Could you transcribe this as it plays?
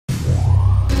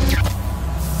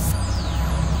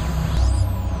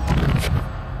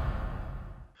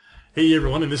Hey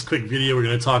everyone, in this quick video we're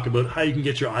going to talk about how you can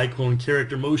get your iClone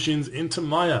character motions into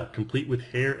Maya, complete with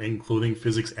hair and clothing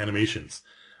physics animations.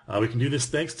 We can do this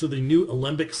thanks to the new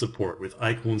Alembic support with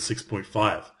iClone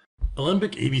 6.5.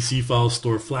 Alembic ABC files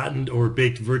store flattened or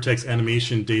baked vertex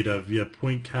animation data via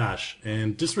point cache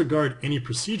and disregard any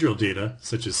procedural data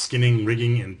such as skinning,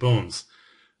 rigging, and bones.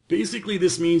 Basically,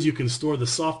 this means you can store the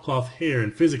soft cloth hair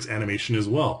and physics animation as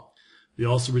well. They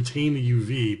also retain the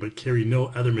UV but carry no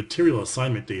other material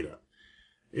assignment data.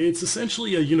 It's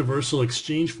essentially a universal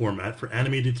exchange format for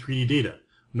animated 3D data,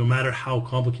 no matter how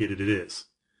complicated it is.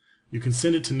 You can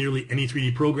send it to nearly any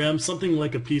 3D program, something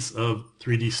like a piece of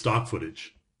 3D stock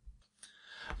footage.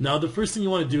 Now, the first thing you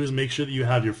want to do is make sure that you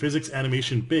have your physics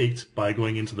animation baked by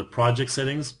going into the project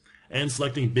settings and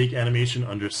selecting Bake Animation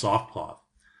under Soft Cloth.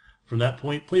 From that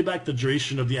point, play back the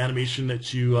duration of the animation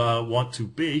that you want to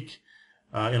bake.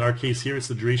 In our case here, it's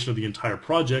the duration of the entire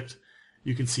project.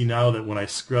 You can see now that when I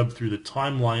scrub through the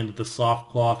timeline that the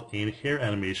soft cloth and hair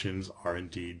animations are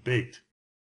indeed baked.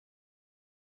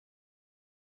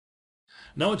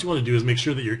 Now what you want to do is make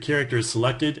sure that your character is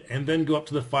selected and then go up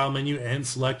to the File menu and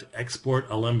select Export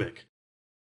Alembic.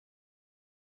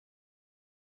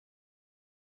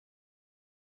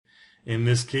 In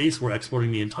this case, we're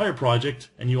exporting the entire project,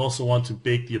 and you also want to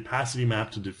bake the opacity map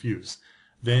to diffuse.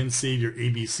 Then save your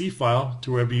ABC file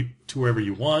to wherever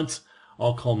you want.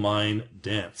 I'll call mine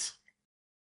Dance.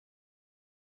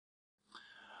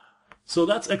 So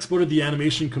that's exported the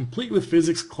animation complete with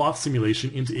physics cloth simulation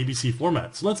into ABC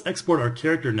format. So let's export our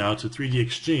character now to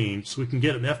 3DXChange so we can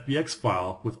get an FBX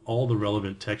file with all the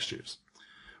relevant textures.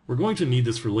 We're going to need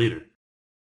this for later.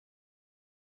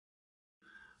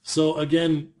 So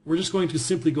again, we're just going to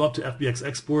simply go up to FBX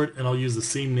Export, and I'll use the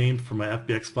same name for my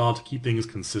FBX file to keep things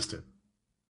consistent.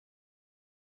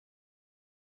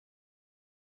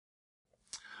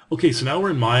 Okay, so now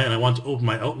we're in Maya and I want to open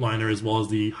my outliner as well as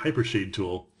the Hypershade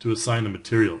tool to assign the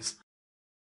materials.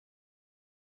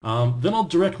 Then I'll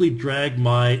directly drag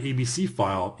my ABC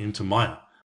file into Maya.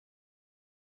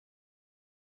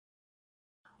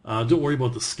 Don't worry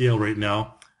about the scale right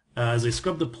now. As I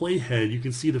scrub the playhead, you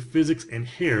can see the physics and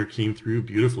hair came through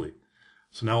beautifully.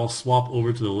 So now I'll swap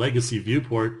over to the legacy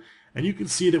viewport, and you can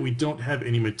see that we don't have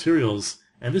any materials,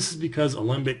 and this is because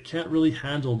Alembic can't really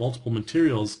handle multiple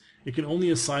materials. It can only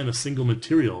assign a single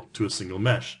material to a single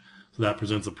mesh, so that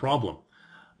presents a problem.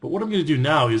 But what I'm going to do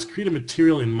now is create a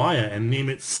material in Maya and name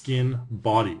it Skin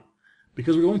Body,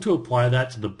 because we're going to apply that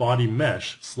to the body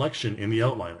mesh selection in the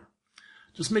outliner.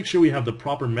 Just make sure we have the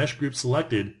proper mesh group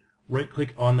selected,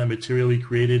 right-click on that material we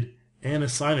created, and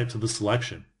assign it to the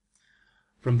selection.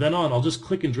 From then on, I'll just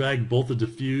click and drag both the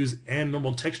diffuse and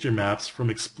normal texture maps from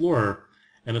Explorer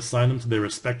and assign them to their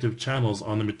respective channels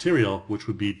on the material, which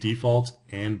would be default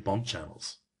and bump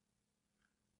channels.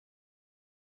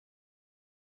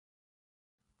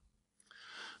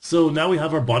 So now we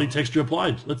have our body texture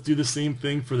applied. Let's do the same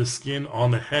thing for the skin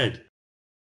on the head.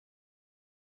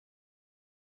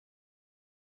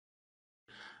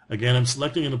 Again, I'm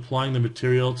selecting and applying the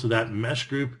material to that mesh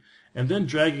group and then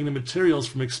dragging the materials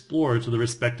from Explorer to the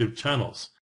respective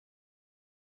channels.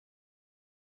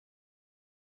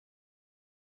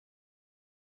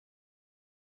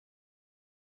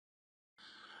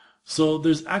 So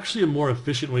there's actually a more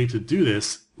efficient way to do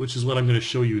this, which is what I'm going to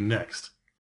show you next.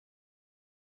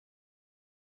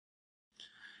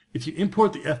 If you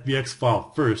import the FBX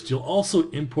file first, you'll also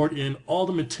import in all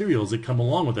the materials that come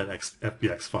along with that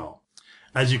FBX file,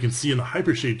 as you can see in the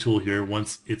Hypershade tool here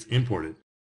once it's imported.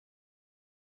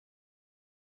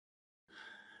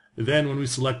 Then when we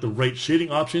select the right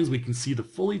shading options, we can see the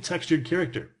fully textured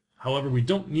character. However, we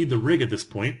don't need the rig at this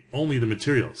point, only the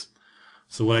materials.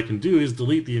 So what I can do is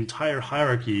delete the entire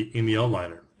hierarchy in the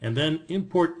outliner and then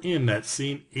import in that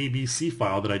same ABC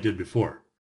file that I did before.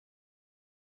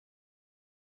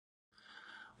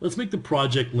 Let's make the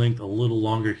project length a little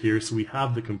longer here so we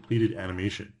have the completed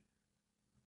animation.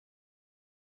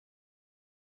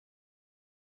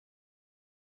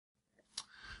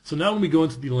 So now when we go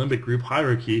into the Alembic group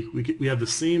hierarchy, we have the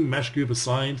same mesh group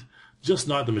assigned, just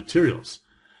not the materials.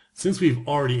 Since we've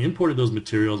already imported those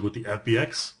materials with the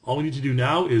FBX, all we need to do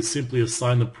now is simply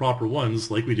assign the proper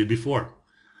ones like we did before.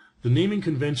 The naming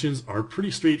conventions are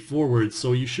pretty straightforward,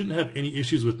 so you shouldn't have any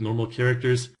issues with normal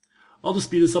characters. I'll just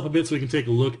speed this up a bit so we can take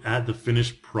a look at the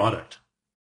finished product.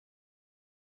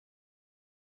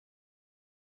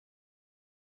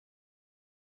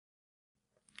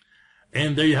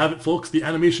 And there you have it, folks, the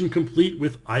animation complete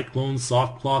with iClone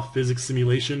soft cloth physics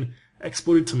simulation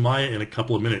exported to Maya in a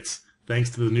couple of minutes, thanks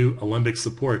to the new Alembic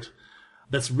support.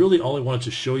 That's really all I wanted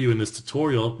to show you in this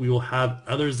tutorial. We will have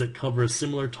others that cover a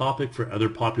similar topic for other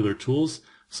popular tools,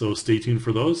 So stay tuned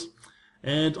for those.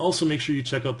 And also make sure you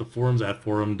check out the forums at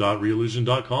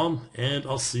forum.reallusion.com, and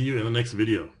I'll see you in the next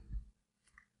video.